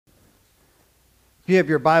If you have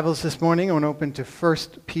your Bibles this morning, I want to open to 1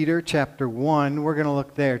 Peter chapter 1. We're going to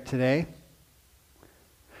look there today.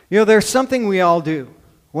 You know, there's something we all do,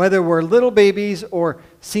 whether we're little babies or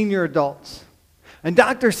senior adults. And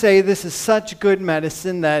doctors say this is such good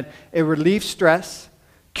medicine that it relieves stress,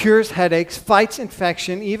 cures headaches, fights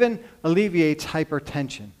infection, even alleviates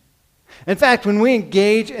hypertension. In fact, when we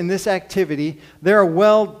engage in this activity, there are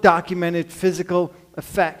well-documented physical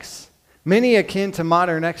effects, many akin to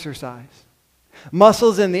modern exercise.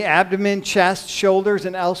 Muscles in the abdomen, chest, shoulders,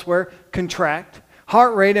 and elsewhere contract.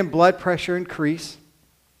 Heart rate and blood pressure increase.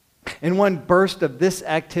 In one burst of this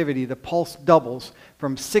activity, the pulse doubles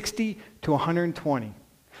from 60 to 120.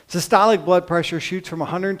 Systolic blood pressure shoots from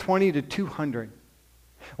 120 to 200.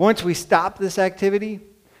 Once we stop this activity,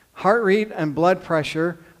 heart rate and blood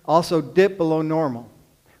pressure also dip below normal,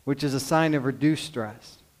 which is a sign of reduced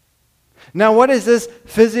stress. Now, what is this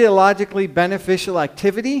physiologically beneficial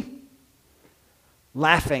activity?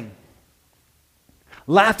 Laughing.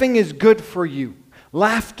 Laughing is good for you.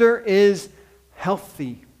 Laughter is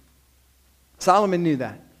healthy. Solomon knew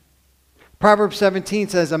that. Proverbs 17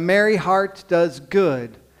 says, "A merry heart does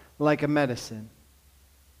good like a medicine."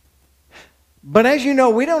 But as you know,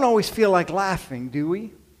 we don't always feel like laughing, do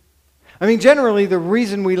we? I mean, generally the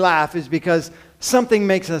reason we laugh is because something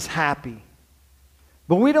makes us happy.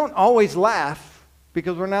 But we don't always laugh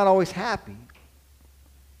because we're not always happy.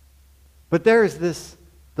 But there is this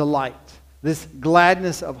delight, this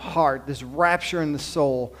gladness of heart, this rapture in the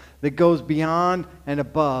soul that goes beyond and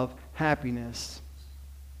above happiness.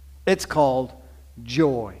 It's called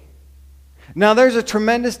joy. Now, there's a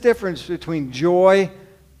tremendous difference between joy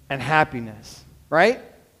and happiness, right?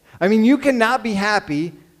 I mean, you cannot be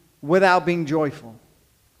happy without being joyful.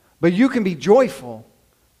 But you can be joyful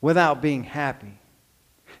without being happy.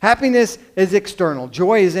 Happiness is external.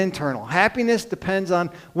 Joy is internal. Happiness depends on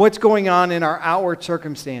what's going on in our outward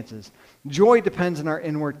circumstances. Joy depends on our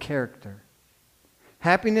inward character.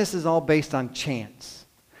 Happiness is all based on chance.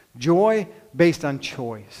 Joy based on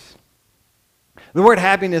choice. The word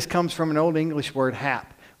happiness comes from an Old English word,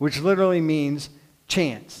 hap, which literally means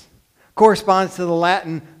chance. Corresponds to the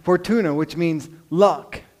Latin fortuna, which means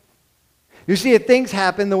luck. You see, if things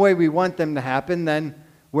happen the way we want them to happen, then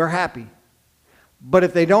we're happy. But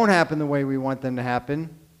if they don't happen the way we want them to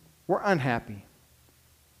happen, we're unhappy.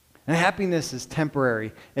 And happiness is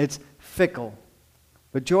temporary. It's fickle.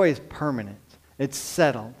 But joy is permanent. It's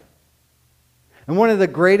settled. And one of the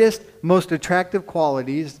greatest, most attractive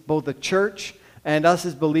qualities both the church and us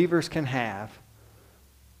as believers can have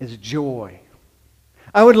is joy.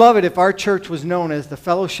 I would love it if our church was known as the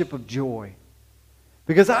Fellowship of Joy.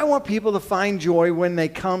 Because I want people to find joy when they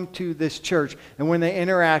come to this church and when they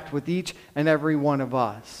interact with each and every one of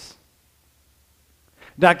us.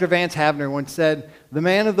 Dr. Vance Havner once said, "The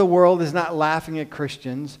man of the world is not laughing at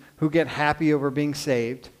Christians who get happy over being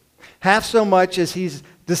saved, half so much as he's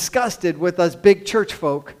disgusted with us big church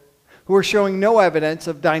folk who are showing no evidence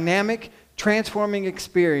of dynamic, transforming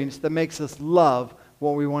experience that makes us love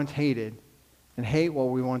what we once hated and hate what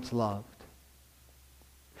we once loved."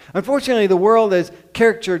 Unfortunately, the world has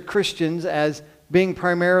caricatured Christians as being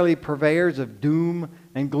primarily purveyors of doom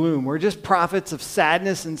and gloom. We're just prophets of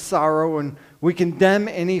sadness and sorrow, and we condemn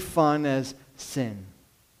any fun as sin.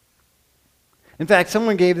 In fact,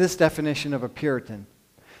 someone gave this definition of a Puritan.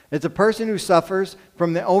 It's a person who suffers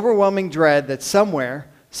from the overwhelming dread that somewhere,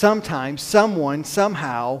 sometime, someone,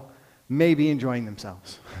 somehow may be enjoying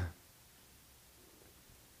themselves.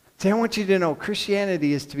 See, I want you to know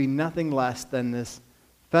Christianity is to be nothing less than this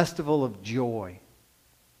festival of joy.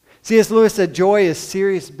 C.S. Lewis said joy is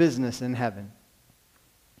serious business in heaven.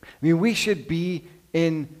 I mean, we should be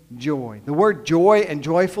in joy. The word joy and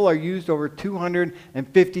joyful are used over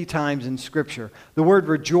 250 times in Scripture. The word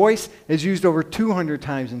rejoice is used over 200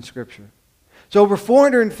 times in Scripture. So over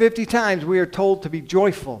 450 times we are told to be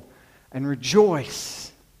joyful and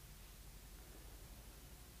rejoice.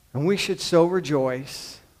 And we should so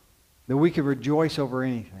rejoice that we could rejoice over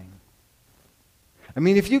anything. I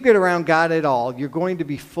mean, if you get around God at all, you're going to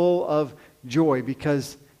be full of joy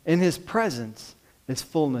because in His presence is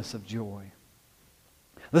fullness of joy.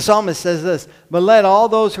 The psalmist says this, "But let all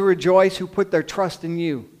those who rejoice who put their trust in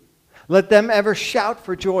you, let them ever shout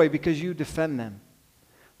for joy because you defend them.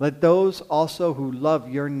 Let those also who love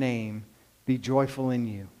your name be joyful in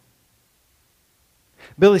you."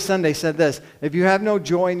 Billy Sunday said this, "If you have no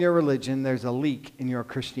joy in your religion, there's a leak in your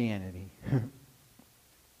Christianity."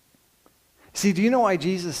 See, do you know why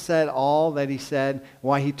Jesus said all that He said?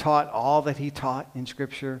 Why He taught all that He taught in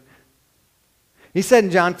Scripture? He said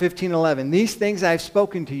in John 15:11, "These things I have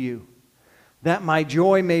spoken to you, that my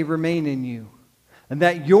joy may remain in you, and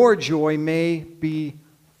that your joy may be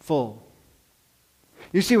full.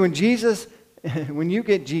 You see, when you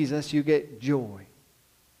get Jesus, you get joy.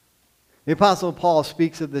 The Apostle Paul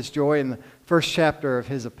speaks of this joy in the first chapter of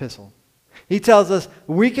his epistle. He tells us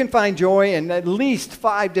we can find joy in at least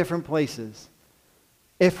 5 different places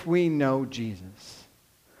if we know Jesus.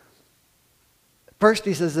 First,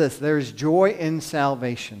 he says this, there is joy in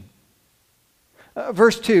salvation.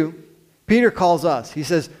 Verse 2, Peter calls us. He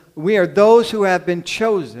says, we are those who have been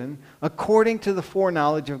chosen according to the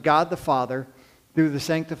foreknowledge of God the Father through the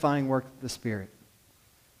sanctifying work of the Spirit.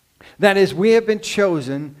 That is, we have been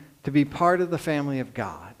chosen to be part of the family of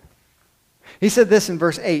God. He said this in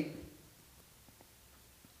verse 8.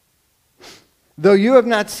 Though you have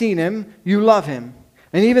not seen him, you love him.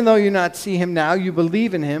 And even though you not see him now, you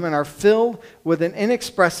believe in him and are filled with an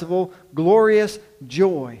inexpressible, glorious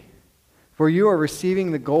joy. For you are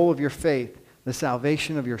receiving the goal of your faith, the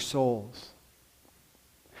salvation of your souls.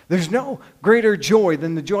 There's no greater joy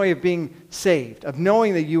than the joy of being saved, of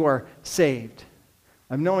knowing that you are saved,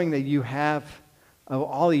 of knowing that you have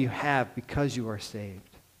all you have because you are saved.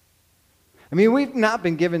 I mean, we've not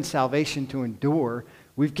been given salvation to endure.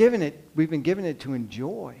 We've been given it to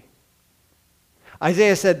enjoy.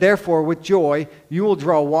 Isaiah said, therefore, with joy, you will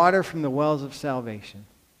draw water from the wells of salvation.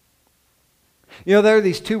 You know, there are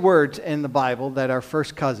these 2 words in the Bible that are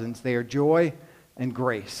first cousins. They are joy and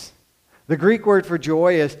grace. The Greek word for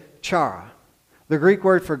joy is chara. The Greek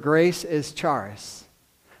word for grace is charis.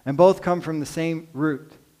 And both come from the same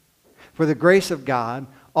root. For the grace of God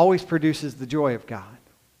always produces the joy of God.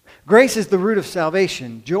 Grace is the root of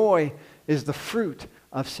salvation. Joy is the fruit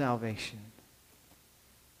of salvation.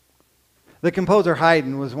 The composer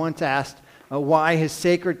Haydn was once asked why his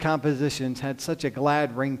sacred compositions had such a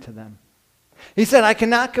glad ring to them. He said, I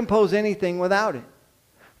cannot compose anything without it,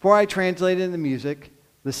 for I translate in the music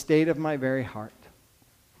the state of my very heart.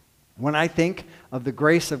 When I think of the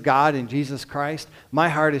grace of God in Jesus Christ, my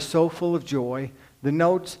heart is so full of joy, the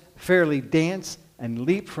notes fairly dance and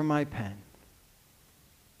leap from my pen.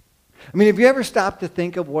 I mean, have you ever stopped to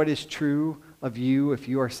think of what is true of you if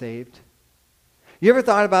you are saved? You ever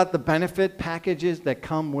thought about the benefit packages that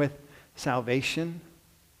come with salvation?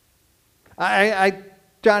 I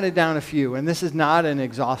jotted down a few, and this is not an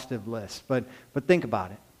exhaustive list, but think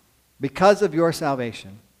about it. Because of your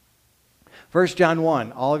salvation, 1 John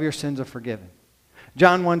 1, all of your sins are forgiven.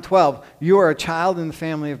 John 1:12, you are a child in the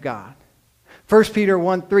family of God. 1 Peter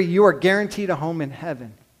 1:3, you are guaranteed a home in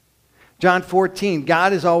heaven. John 14,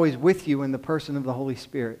 God is always with you in the person of the Holy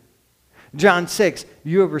Spirit. John 6,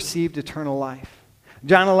 you have received eternal life.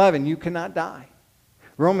 John 11, you cannot die.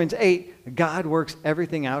 Romans 8, God works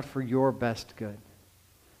everything out for your best good.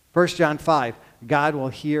 1 John 5, God will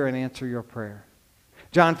hear and answer your prayer.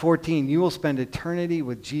 John 14, you will spend eternity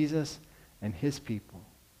with Jesus and his people.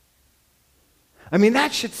 I mean,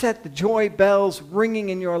 that should set the joy bells ringing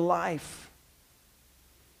in your life.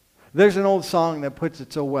 There's an old song that puts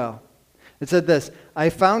it so well. It said this, I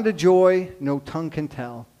found a joy no tongue can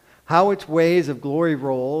tell, how its waves of glory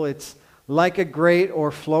roll. It's like a great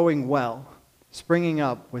or flowing well, springing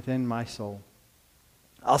up within my soul.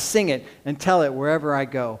 I'll sing it and tell it wherever I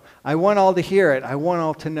go. I want all to hear it. I want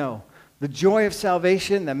all to know. The joy of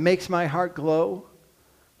salvation that makes my heart glow,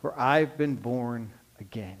 for I've been born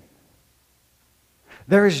again.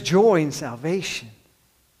 There is joy in salvation.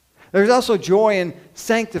 There's also joy in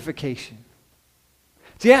sanctification.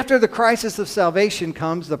 See, after the crisis of salvation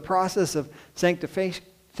comes, the process of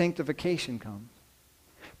sanctification comes.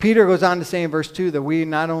 Peter goes on to say in verse 2 that we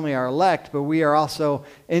not only are elect, but we are also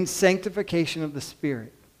in sanctification of the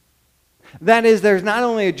Spirit. That is, there's not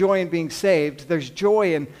only a joy in being saved, there's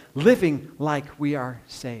joy in living like we are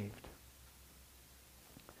saved.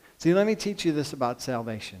 See, let me teach you this about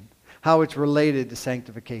salvation, how it's related to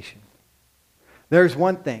sanctification. There's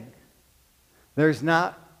one thing. There's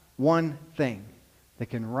not one thing that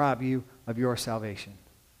can rob you of your salvation.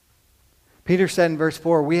 Peter said in verse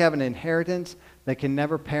 4, we have an inheritance that can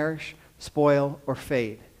never perish, spoil, or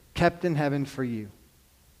fade, kept in heaven for you.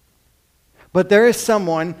 But there is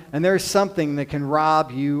someone and there is something that can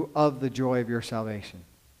rob you of the joy of your salvation.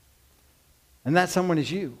 And that someone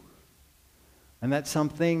is you. And that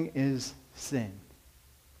something is sin.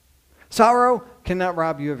 Sorrow cannot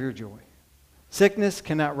rob you of your joy. Sickness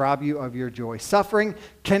cannot rob you of your joy. Suffering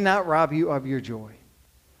cannot rob you of your joy.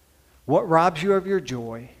 What robs you of your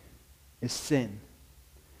joy is sin.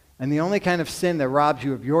 And the only kind of sin that robs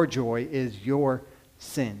you of your joy is your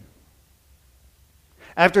sin.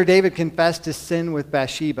 After David confessed his sin with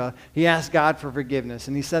Bathsheba, he asked God for forgiveness.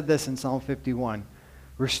 And he said this in Psalm 51,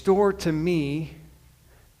 restore to me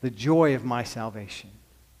the joy of my salvation.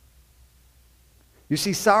 You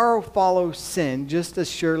see, sorrow follows sin just as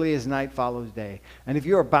surely as night follows day. And if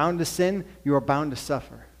you are bound to sin, you are bound to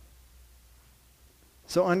suffer.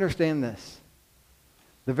 So understand this.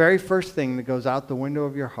 The very first thing that goes out the window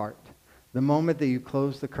of your heart, the moment that you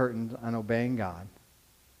close the curtains on obeying God,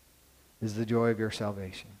 is the joy of your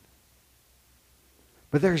salvation.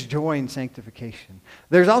 But there's joy in sanctification.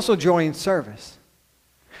 There's also joy in service.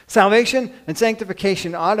 Salvation and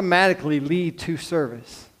sanctification automatically lead to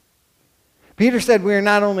service. Peter said we are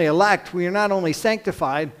not only elect, we are not only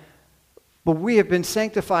sanctified, but we have been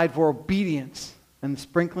sanctified for obedience and the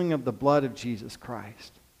sprinkling of the blood of Jesus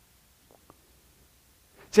Christ.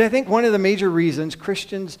 See, I think one of the major reasons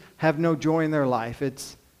Christians have no joy in their life,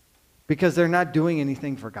 it's because they're not doing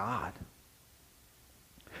anything for God.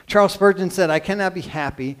 Charles Spurgeon said, I cannot be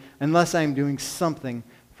happy unless I am doing something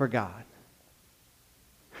for God.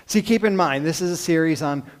 See, keep in mind, this is a series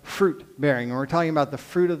on fruit bearing, and we're talking about the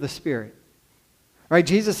fruit of the Spirit. Right?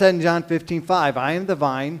 Jesus said in John 15:5, I am the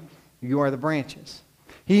vine, you are the branches.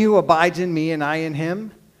 He who abides in me and I in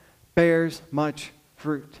him bears much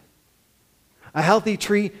fruit. A healthy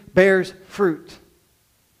tree bears fruit.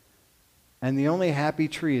 And the only happy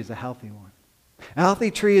tree is a healthy one. A healthy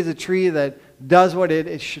tree is a tree that does what it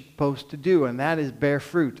is supposed to do, and that is bear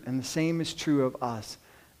fruit. And the same is true of us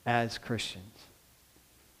as Christians.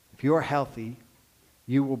 If you are healthy,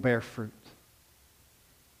 you will bear fruit.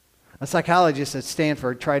 A psychologist at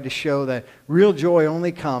Stanford tried to show that real joy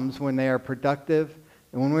only comes when they are productive,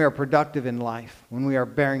 and when we are productive in life, when we are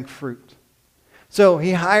bearing fruit. So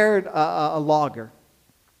he hired a logger,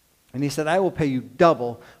 and he said, I will pay you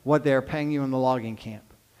double what they are paying you in the logging camp.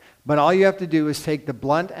 But all you have to do is take the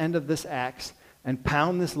blunt end of this axe and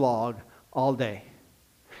pound this log all day.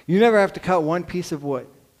 You never have to cut one piece of wood.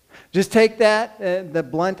 Just take that, the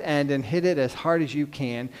blunt end, and hit it as hard as you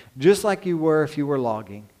can, just like you were if you were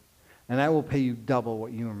logging. And I will pay you double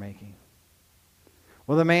what you are making.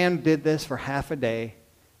 Well, the man did this for half a day,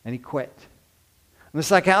 and he quit. And the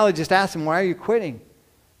psychologist asked him, why are you quitting? And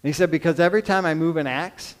he said, because every time I move an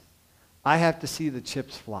axe, I have to see the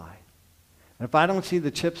chips fly. And if I don't see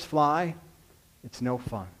the chips fly, it's no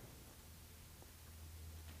fun.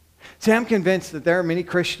 See, I'm convinced that there are many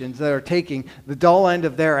Christians that are taking the dull end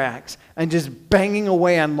of their axe and just banging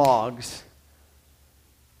away on logs,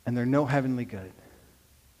 and they're no heavenly good,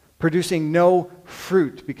 producing no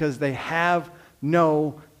fruit because they have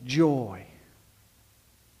no joy.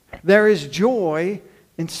 There is joy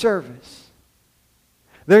in service.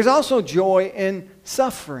 There's also joy in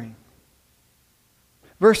suffering.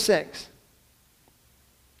 Verse 6.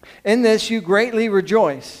 In this you greatly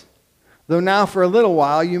rejoice, though now for a little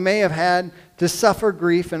while you may have had to suffer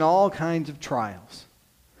grief in all kinds of trials.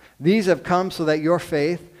 These have come so that your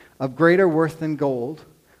faith, of greater worth than gold,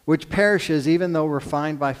 which perishes even though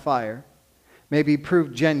refined by fire, may be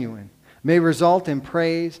proved genuine, may result in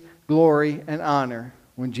praise, glory, and honor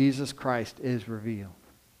when Jesus Christ is revealed.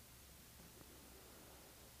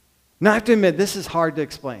 Now I have to admit, this is hard to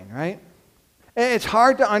explain, right? It's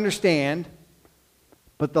hard to understand,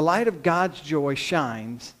 but the light of God's joy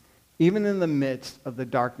shines even in the midst of the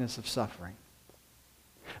darkness of suffering.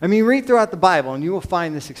 I mean, read throughout the Bible and you will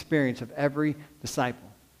find this experience of every disciple.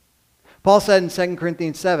 Paul said in 2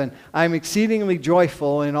 Corinthians 7, I am exceedingly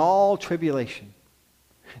joyful in all tribulation.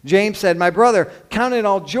 James said, my brother, count it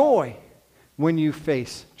all joy when you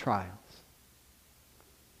face trials.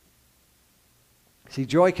 See,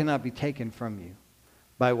 joy cannot be taken from you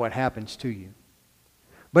by what happens to you.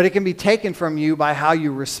 But it can be taken from you by how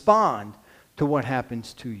you respond to what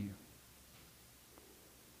happens to you.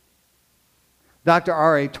 Dr.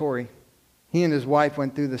 R.A. Torrey, he and his wife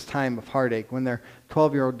went through this time of heartache when their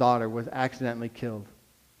 12-year-old daughter was accidentally killed.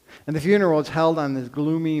 And the funeral was held on this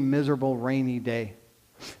gloomy, miserable, rainy day.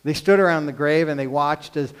 They stood around the grave and they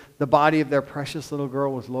watched as the body of their precious little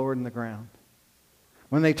girl was lowered in the ground.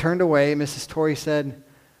 When they turned away, Mrs. Torrey said,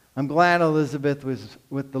 I'm glad Elizabeth was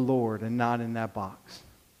with the Lord and not in that box.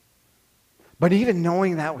 But even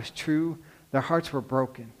knowing that was true, their hearts were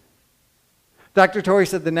broken. Dr. Torrey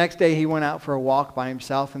said the next day he went out for a walk by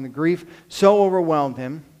himself, and the grief so overwhelmed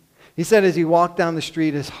him. He said as he walked down the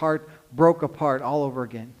street, his heart broke apart all over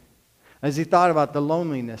again. As he thought about the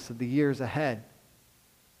loneliness of the years ahead,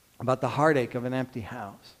 about the heartache of an empty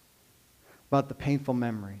house, about the painful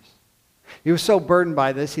memories. He was so burdened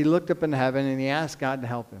by this, he looked up into heaven and he asked God to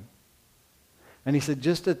help him. And he said,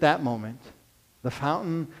 just at that moment, this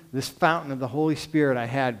fountain of the Holy Spirit I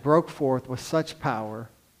had broke forth with such power,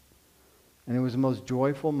 and it was the most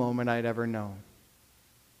joyful moment I'd ever known.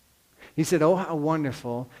 He said, oh, how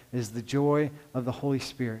wonderful is the joy of the Holy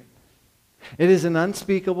Spirit. It is an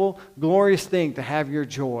unspeakable, glorious thing to have your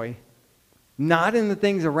joy not in the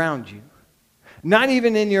things around you, not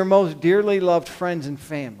even in your most dearly loved friends and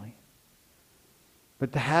family,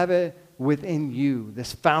 but to have it within you,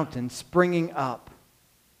 this fountain springing up,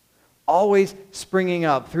 always springing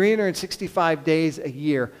up, 365 days a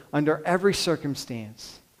year, under every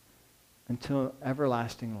circumstance, until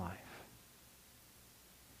everlasting life.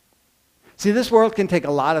 See, this world can take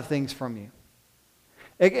a lot of things from you.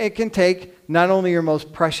 It can take not only your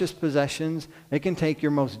most precious possessions, it can take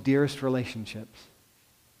your most dearest relationships.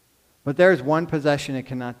 But there's one possession it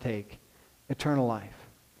cannot take: eternal life.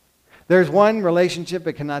 There's one relationship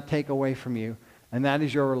it cannot take away from you, and that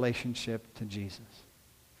is your relationship to Jesus.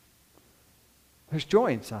 There's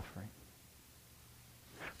joy in suffering.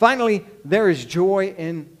 Finally, there is joy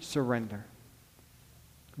in surrender.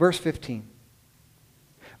 Verse 15.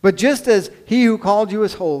 But just as he who called you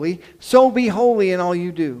is holy, so be holy in all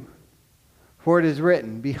you do. For it is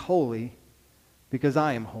written, be holy, because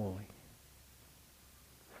I am holy.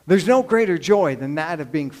 There's no greater joy than that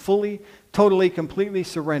of being fully, totally, completely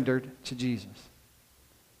surrendered to Jesus.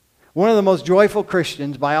 One of the most joyful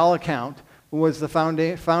Christians, by all account, was the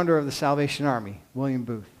founder of the Salvation Army, William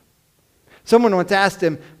Booth. Someone once asked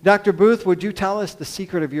him, Dr. Booth, would you tell us the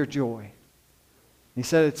secret of your joy? He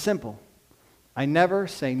said, it's simple. I never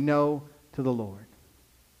say no to the Lord.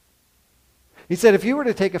 He said, if you were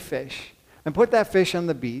to take a fish and put that fish on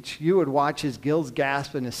the beach, you would watch his gills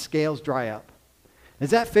gasp and his scales dry up.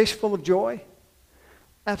 Is that fish full of joy?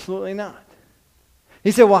 Absolutely not.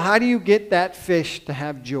 He said, well, how do you get that fish to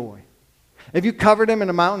have joy? If you covered him in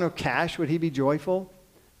a mountain of cash, would he be joyful?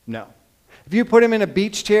 No. If you put him in a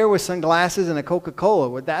beach chair with sunglasses and a Coca-Cola,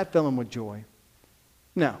 would that fill him with joy?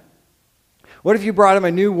 No. What if you brought him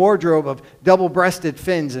a new wardrobe of double-breasted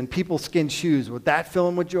fins and people-skin shoes? Would that fill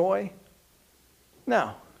him with joy?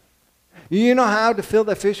 No. You know how to fill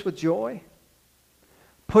the fish with joy?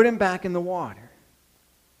 Put him back in the water.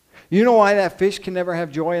 You know why that fish can never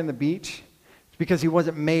have joy on the beach? It's because he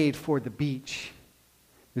wasn't made for the beach.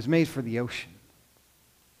 He was made for the ocean.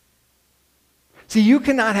 See, you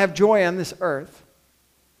cannot have joy on this earth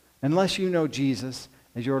unless you know Jesus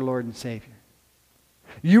as your Lord and Savior.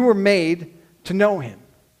 You were made to know him.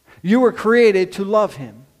 You were created to love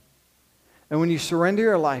him. And when you surrender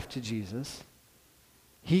your life to Jesus,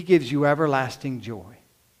 he gives you everlasting joy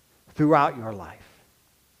throughout your life.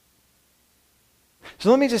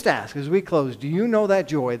 So let me just ask, as we close, do you know that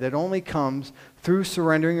joy that only comes through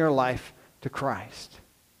surrendering your life to Christ?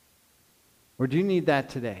 Or do you need that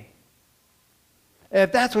today?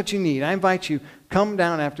 If that's what you need, I invite you, come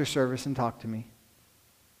down after service and talk to me.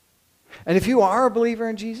 And if you are a believer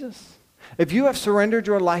in Jesus, if you have surrendered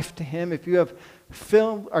your life to him, if you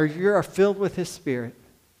are filled with his Spirit,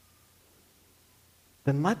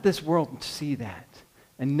 then let this world see that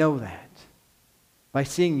and know that by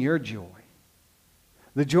seeing your joy.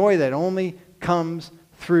 The joy that only comes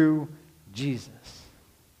through Jesus.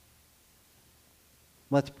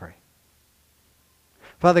 Let's pray.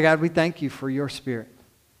 Father God, we thank you for your Spirit.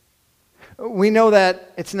 We know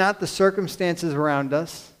that it's not the circumstances around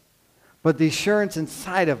us, but the assurance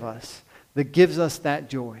inside of us that gives us that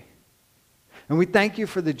joy. And we thank you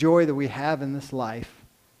for the joy that we have in this life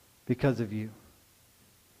because of you.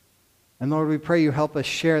 And Lord, we pray you help us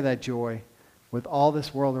share that joy with all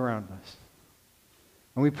this world around us.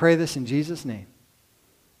 And we pray this in Jesus' name.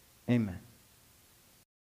 Amen.